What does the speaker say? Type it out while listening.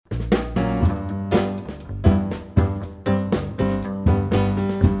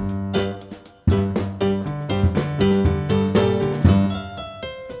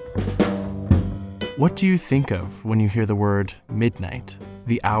What do you think of when you hear the word midnight,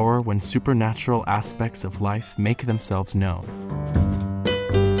 the hour when supernatural aspects of life make themselves known?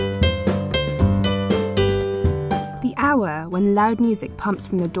 The hour when loud music pumps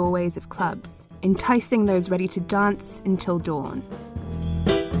from the doorways of clubs, enticing those ready to dance until dawn.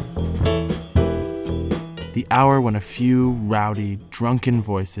 The hour when a few rowdy, drunken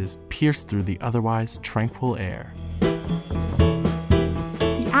voices pierce through the otherwise tranquil air.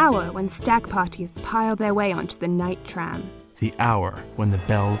 The hour when stag parties pile their way onto the night tram. The hour when the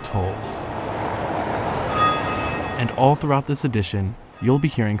bell tolls. And all throughout this edition, you'll be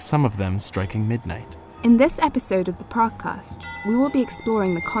hearing some of them striking midnight. In this episode of the Progcast, we will be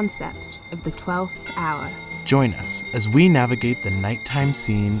exploring the concept of the 12th hour. Join us as we navigate the nighttime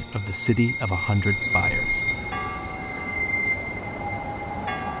scene of the City of 100 Spires.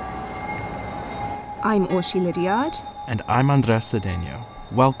 I'm Orshi Lydiard. And I'm Andres Cedeno.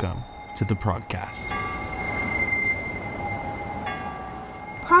 Welcome to the Progcast.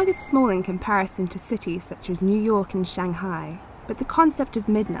 Prague is small in comparison to cities such as New York and Shanghai, but the concept of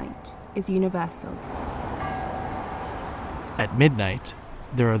midnight is universal. At midnight,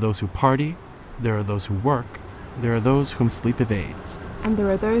 there are those who party, there are those who work, there are those whom sleep evades. And there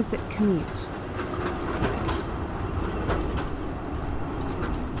are those that commute.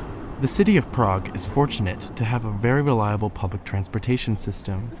 The city of Prague is fortunate to have a very reliable public transportation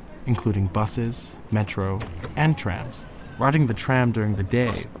system, including buses, metro, and trams. Riding the tram during the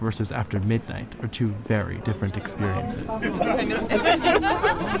day versus after midnight are two very different experiences.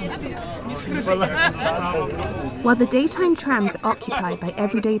 While the daytime trams are occupied by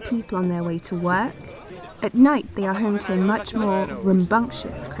everyday people on their way to work, at night they are home to a much more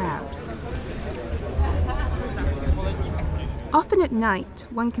rambunctious crowd. Often at night,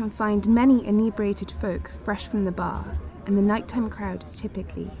 one can find many inebriated folk fresh from the bar, and the nighttime crowd is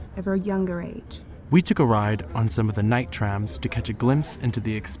typically of a younger age. We took a ride on some of the night trams to catch a glimpse into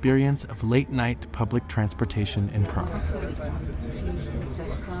the experience of late-night public transportation in Prague.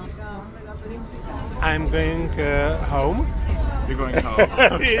 I'm going home. You're going home?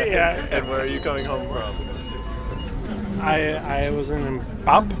 Okay. Yeah. And where are you coming home from? I was in a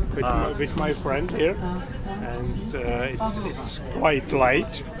pub with my friend here, and it's quite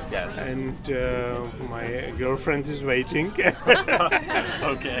late. Yes. And my girlfriend is waiting.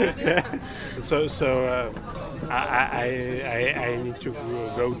 Okay. So I need to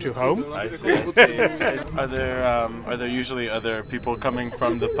go to home. I see. Are there usually other people coming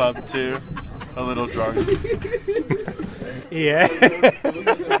from the pub too? A little drunk? Yeah.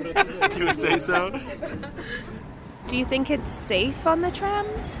 You would say so? Do you think it's safe on the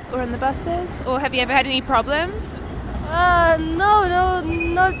trams or on the buses? Or have you ever had any problems? No,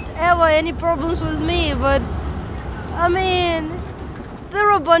 not ever any problems with me, but I mean, there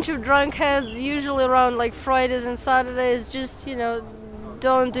are a bunch of drunk heads usually around like Fridays and Saturdays. Just,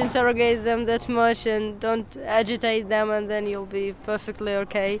 don't interrogate them that much and don't agitate them, and then you'll be perfectly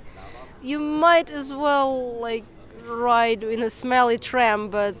okay. You might as well ride in a smelly tram,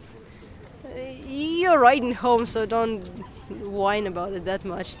 but you're riding home, so don't whine about it that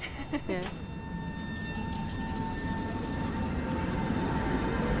much. Yeah.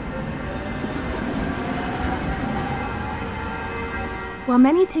 While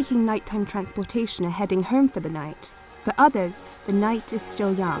many taking nighttime transportation are heading home for the night, for others, the night is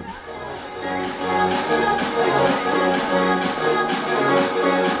still young.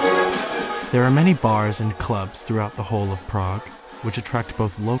 There are many bars and clubs throughout the whole of Prague, which attract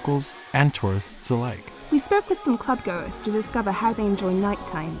both locals and tourists alike. We spoke with some clubgoers to discover how they enjoy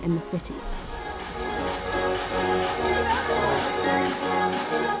nighttime in the city.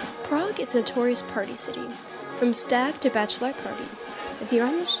 Prague is a notorious party city. From stag to bachelor parties, if you're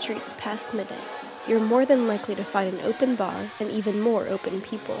on the streets past midnight, you're more than likely to find an open bar and even more open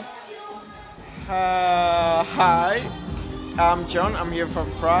people. Hi, I'm John. I'm here from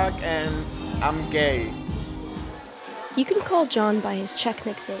Prague and I'm gay. You can call John by his Czech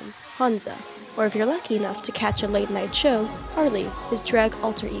nickname, Hansa, or if you're lucky enough to catch a late-night show, Harley, his drag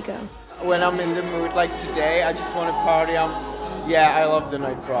alter ego. When I'm in the mood like today, I just want to party. I love the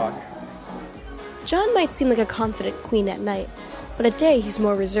night Prague. John might seem like a confident queen at night, but at day he's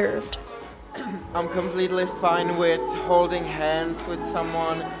more reserved. I'm completely fine with holding hands with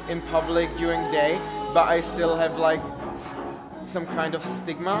someone in public during day, but I still have some kind of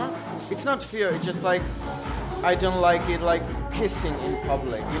stigma. It's not fear, it's just I don't like it kissing in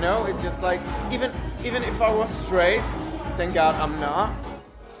public, It's just even if I was straight, thank God I'm not.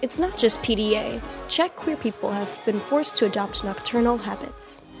 It's not just PDA. Czech queer people have been forced to adopt nocturnal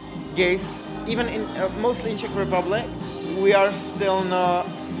habits. Gays, even mostly in Czech Republic, we are still not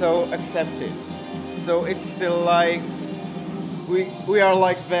so accepted. so it's still like we are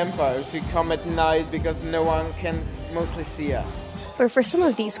like vampires. We come at night because no one can mostly see us. But for some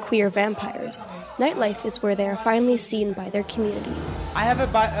of these queer vampires, nightlife is where they are finally seen by their community. I have a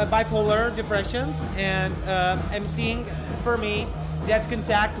bipolar depression, and I'm seeing, for me, that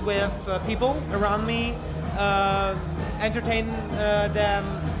contact with people around me, entertain them,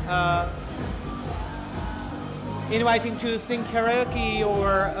 inviting to sing karaoke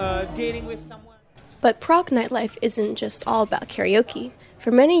or dating with someone. But Prague nightlife isn't just all about karaoke.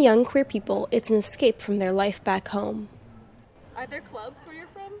 For many young queer people, it's an escape from their life back home. Are there clubs where you're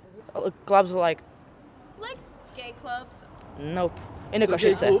from? Clubs like Gay clubs? nope. In the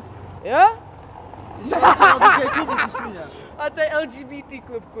Košice. Ja? gay club A to je LGBT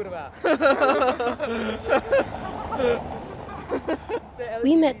klub, kurva.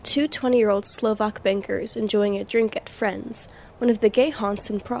 We met two 20-year-old Slovak bankers enjoying a drink at Friends, one of the gay haunts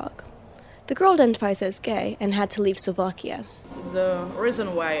in Prague. The girl identifies as gay and had to leave Slovakia. The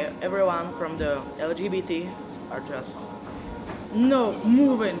reason why everyone from the LGBT are just no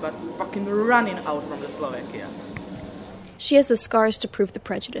moving but fucking running out from the Slovakia. She has the scars to prove the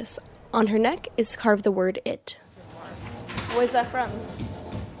prejudice. On her neck is carved the word "it." Where's that from?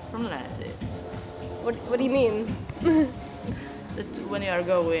 From the Nazis. What do you mean? That when you are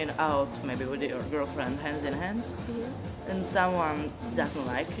going out, maybe with your girlfriend, hands in hands, and someone doesn't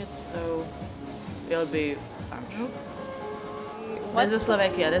like it, so you'll be punched. This is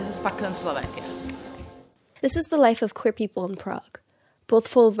Slovakia. This is fucking Slovakia. This is the life of queer people in Prague, both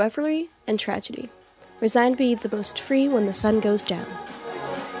full of revelry and tragedy, resigned to be the most free when the sun goes down.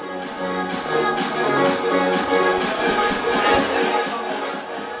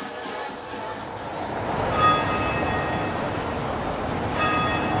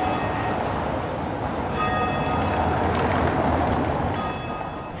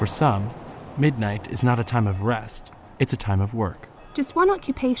 For some, midnight is not a time of rest, it's a time of work. Just one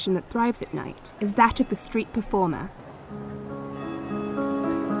occupation that thrives at night is that of the street performer.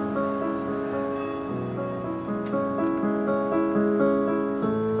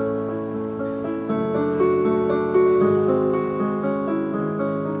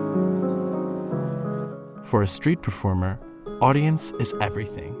 For a street performer, audience is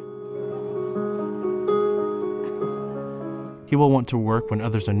everything. He will want to work when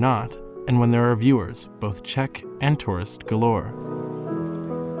others are not, and when there are viewers, both Czech and tourist galore.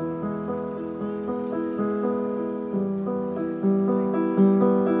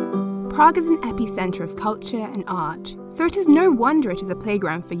 Prague is an epicenter of culture and art, so it is no wonder it is a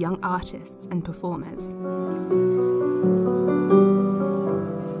playground for young artists and performers.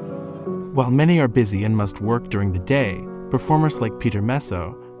 While many are busy and must work during the day, performers like Peter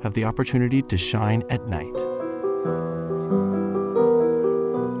Meso have the opportunity to shine at night.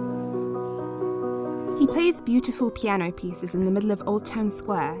 He plays beautiful piano pieces in the middle of Old Town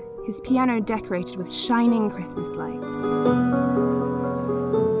Square, his piano decorated with shining Christmas lights.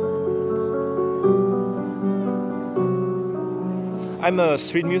 I'm a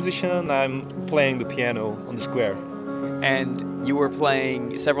street musician. I'm playing the piano on the square. And you were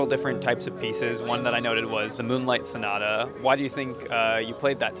playing several different types of pieces. One that I noted was the Moonlight Sonata. Why do you think you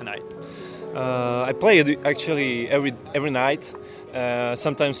played that tonight? I play it actually every night,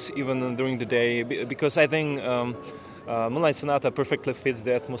 sometimes even during the day, because I think Moonlight Sonata perfectly fits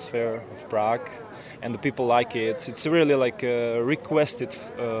the atmosphere of Prague, and the people like it. It's really like a requested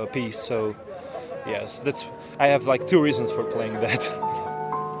piece, so yes, I have like two reasons for playing that.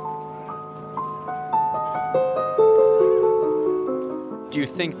 Do you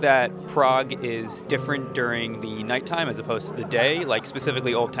think that Prague is different during the nighttime as opposed to the day, like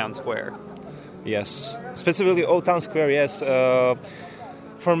specifically Old Town Square? Yes, specifically Old Town Square, yes.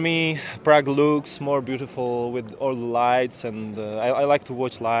 For me, Prague looks more beautiful with all the lights, and I like to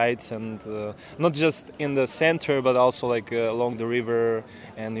watch lights, and not just in the center, but also like along the river,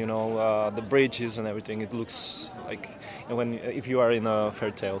 and the bridges and everything. It looks like if you are in a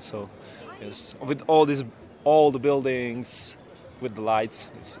fairy tale. So yes, with all the buildings, with the lights,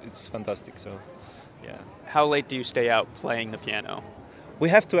 it's fantastic. So yeah. How late do you stay out playing the piano? We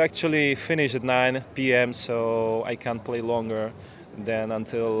have to actually finish at 9 p.m. so I can't play longer than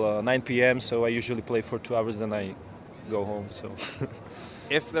until 9 p.m. So I usually play for 2 hours, then I go home. So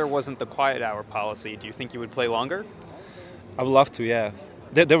if there wasn't the quiet hour policy, do you think you would play longer? I would love to, yeah.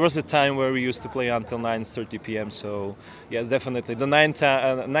 There was a time where we used to play until 9:30 p.m. So yes, definitely the 9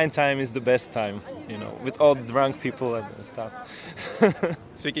 time is the best time, with all the drunk people and stuff.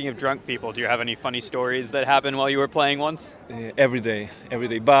 Speaking of drunk people, do you have any funny stories that happened while you were playing once? Every day.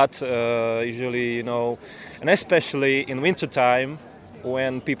 But usually, and especially in wintertime,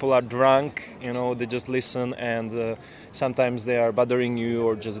 when people are drunk, they just listen, and sometimes they are bothering you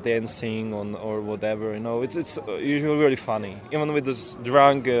or just dancing or whatever. It's usually really funny, even with this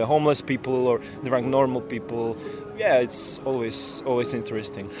drunk homeless people or drunk normal people. Yeah, it's always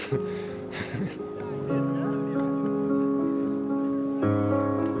interesting.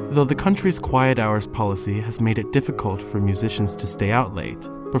 Though the country's quiet hours policy has made it difficult for musicians to stay out late,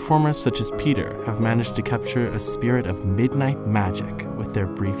 performers such as Peter have managed to capture a spirit of midnight magic with their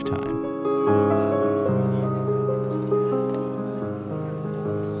brief time.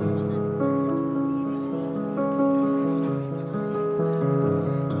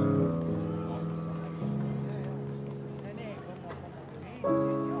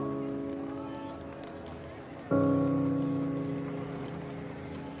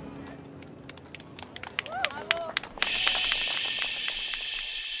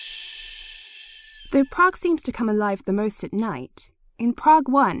 Though Prague seems to come alive the most at night, in Prague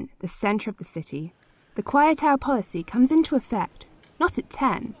 1, the centre of the city, the quiet hour policy comes into effect not at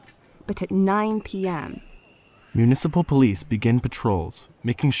 10, but at 9 p.m. Municipal police begin patrols,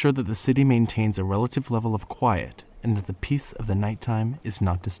 making sure that the city maintains a relative level of quiet and that the peace of the nighttime is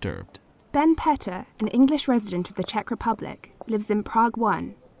not disturbed. Ben Petr, an English resident of the Czech Republic, lives in Prague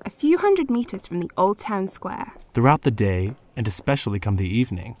 1, a few hundred meters from the Old Town Square. Throughout the day, and especially come the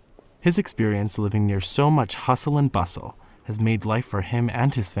evening, his experience living near so much hustle and bustle has made life for him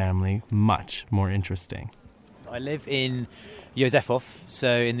and his family much more interesting. I live in Josefov,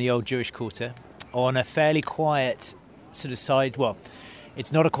 so in the old Jewish quarter, on a fairly quiet sort of side. Well,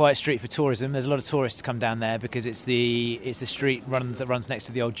 it's not a quiet street for tourism. There's a lot of tourists come down there because it's the street that runs next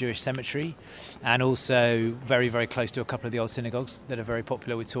to the old Jewish cemetery, and also very, very close to a couple of the old synagogues that are very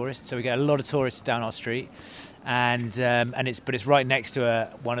popular with tourists. So we get a lot of tourists down our street, and it's right next to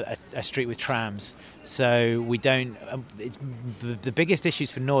a street with trams. So we don't. The biggest issues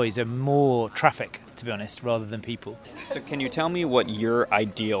for noise are more traffic, to be honest, rather than people. So can you tell me what your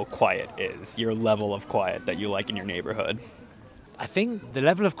ideal quiet is? Your level of quiet that you like in your neighborhood? I think the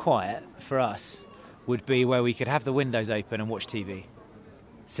level of quiet for us would be where we could have the windows open and watch TV.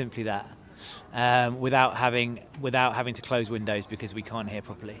 Simply that. Without having to close windows because we can't hear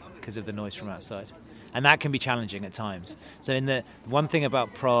properly because of the noise from outside. And that can be challenging at times. So the one thing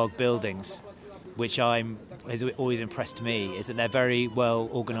about Prague buildings, which has always impressed me, is that they're very well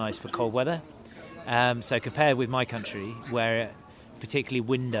organised for cold weather. So compared with my country, where particularly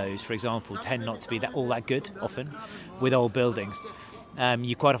windows, for example, tend not to be all that good often with old buildings.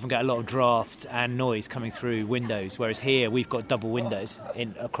 You quite often get a lot of draft and noise coming through windows, whereas here we've got double windows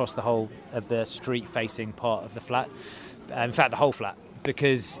across the whole of the street-facing part of the flat. In fact, the whole flat,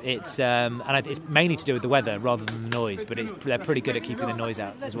 because it's mainly to do with the weather rather than the noise, but they're pretty good at keeping the noise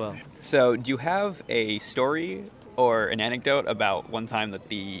out as well. So do you have a story or an anecdote about one time that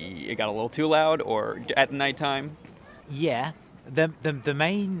it got a little too loud or at nighttime? Yeah. The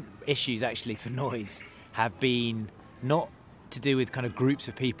main issues actually for noise have been not to do with kind of groups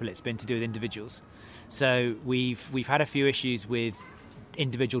of people, it's been to do with individuals. So we've had a few issues with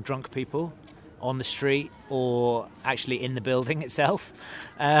individual drunk people on the street or actually in the building itself,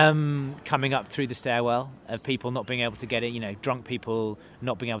 coming up through the stairwell, of people not being able to get in, drunk people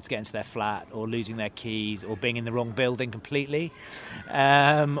not being able to get into their flat or losing their keys or being in the wrong building completely,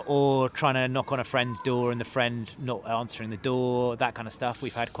 or trying to knock on a friend's door and the friend not answering the door, that kind of stuff.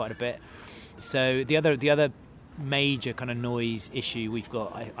 We've had quite a bit. So the other major kind of noise issue we've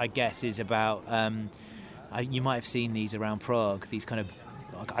got, I guess, is about, you might have seen these around Prague, these kind of,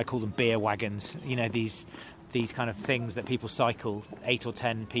 I call them beer wagons, these kind of things that people cycle, 8 or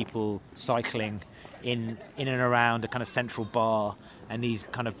 10 people cycling in and around a kind of central bar, and these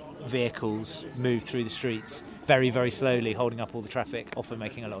kind of vehicles move through the streets very, very slowly, holding up all the traffic, often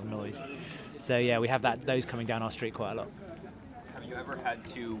making a lot of noise. So yeah, we have those coming down our street quite a lot. Have you ever had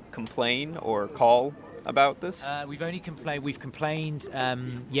to complain or call about this? We've complained.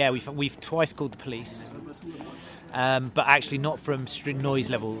 We've twice called the police. But actually not from street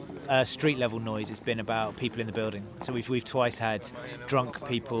level noise. It's been about people in the building. So we've twice had drunk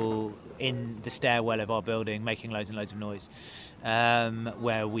people in the stairwell of our building making loads and loads of noise,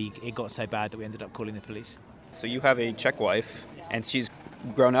 where it got so bad that we ended up calling the police. So you have a Czech wife, and she's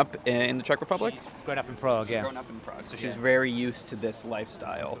grown up in the Czech Republic? She's grown up in Prague, yeah. Grown up in Prague, so she's very used to this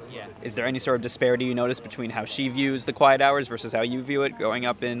lifestyle. Yeah. Is there any sort of disparity you notice between how she views the quiet hours versus how you view it growing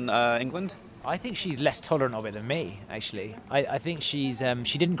up in England? I think she's less tolerant of it than me, actually. I think she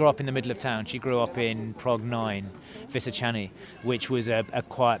didn't grow up in the middle of town. She grew up in Prague 9, Vysočany, which was a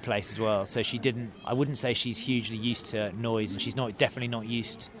quiet place as well. So I wouldn't say she's hugely used to noise, and she's definitely not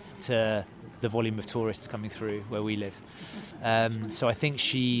used to the volume of tourists coming through where we live. So I think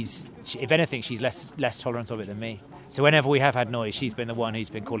if anything, she's less tolerant of it than me. So whenever we have had noise, she's been the one who's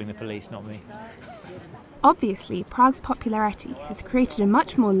been calling the police, not me. Obviously, Prague's popularity has created a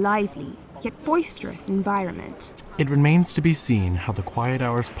much more lively, yet boisterous environment. It remains to be seen how the quiet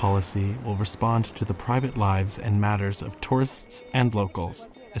hours policy will respond to the private lives and matters of tourists and locals,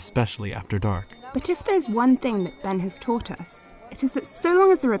 especially after dark. But if there's one thing that Ben has taught us, it is that so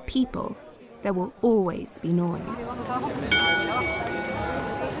long as there are people, there will always be noise.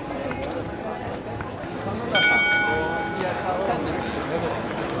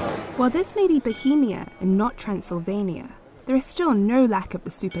 While this may be Bohemia and not Transylvania, there is still no lack of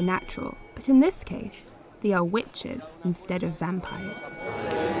the supernatural, but in this case, they are witches instead of vampires.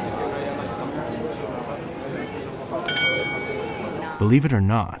 Believe it or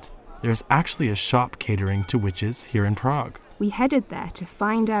not, there's actually a shop catering to witches here in Prague. We headed there to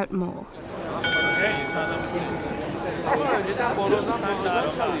find out more.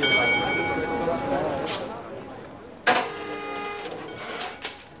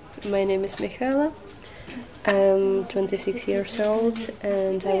 My name is Michaela. I'm 26 years old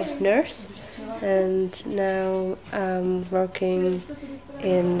and I was a nurse, and now I'm working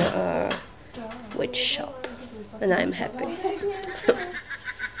in a witch shop and I'm happy.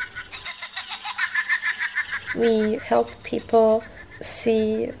 We help people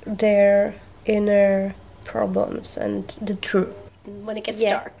see their inner problems and the truth. When it gets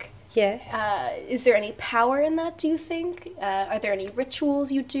dark. Yeah. Is there any power in that, do you think? Are there any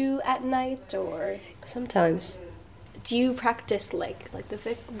rituals you do at night, or? Sometimes. Do you practice like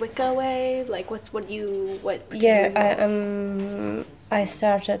the Wicca way? Like what do you I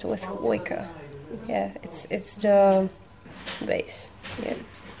started with Wicca. Yeah, it's the base. Yeah.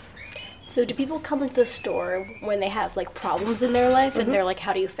 So do people come into the store when they have like problems in their life and they're like,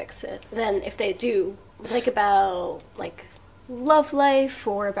 how do you fix it? Then if they do, like about like love life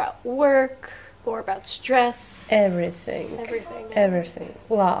or about work or about stress? Everything.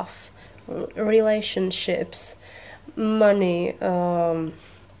 Love, relationships, money,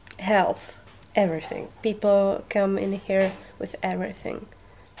 health, everything. People come in here with everything.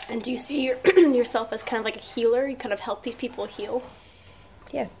 And do you see yourself as kind of like a healer? You kind of help these people heal?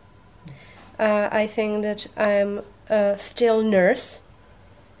 Yeah. I think that I'm still nurse,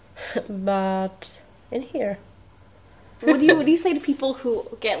 but in here. What do you say to people who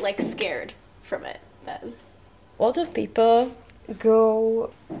get like scared from it then? A lot of people go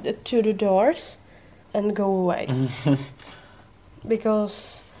to the doors and go away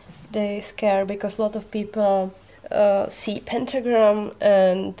because they scare. Because a lot of people see pentagram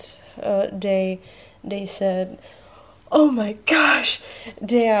and they said, "Oh my gosh,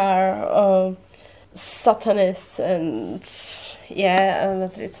 they are Satanists," and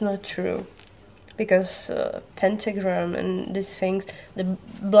but it's not true. Because pentagram and these things, the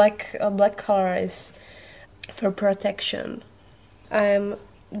black color is for protection. I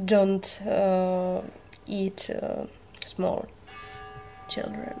don't eat small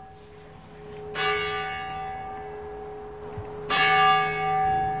children.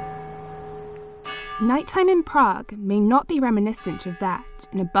 Nighttime in Prague may not be reminiscent of that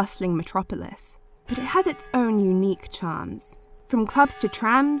in a bustling metropolis, but it has its own unique charms. From clubs to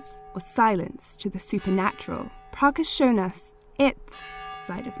trams, or silence to the supernatural, Prague has shown us its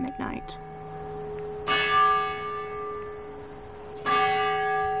side of midnight.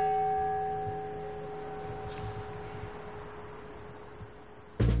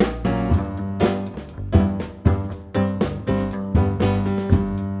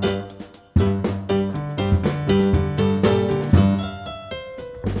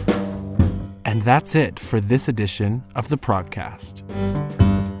 And that's it for this edition of the Progcast.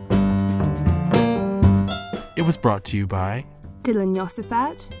 It was brought to you by Dylan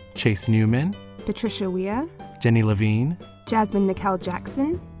Yosifat, Chase Newman, Patricia Weir, Jenny Levine, Jasmine Nicole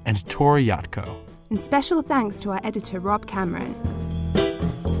Jackson, and Tori Yatko. And special thanks to our editor Rob Cameron.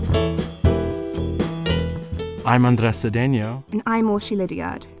 I'm Andres Cedeno. And I'm Orshi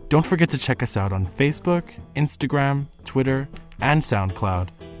Lydiard. Don't forget to check us out on Facebook, Instagram, Twitter, and SoundCloud,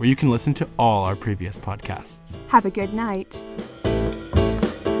 where you can listen to all our previous podcasts. Have a good night.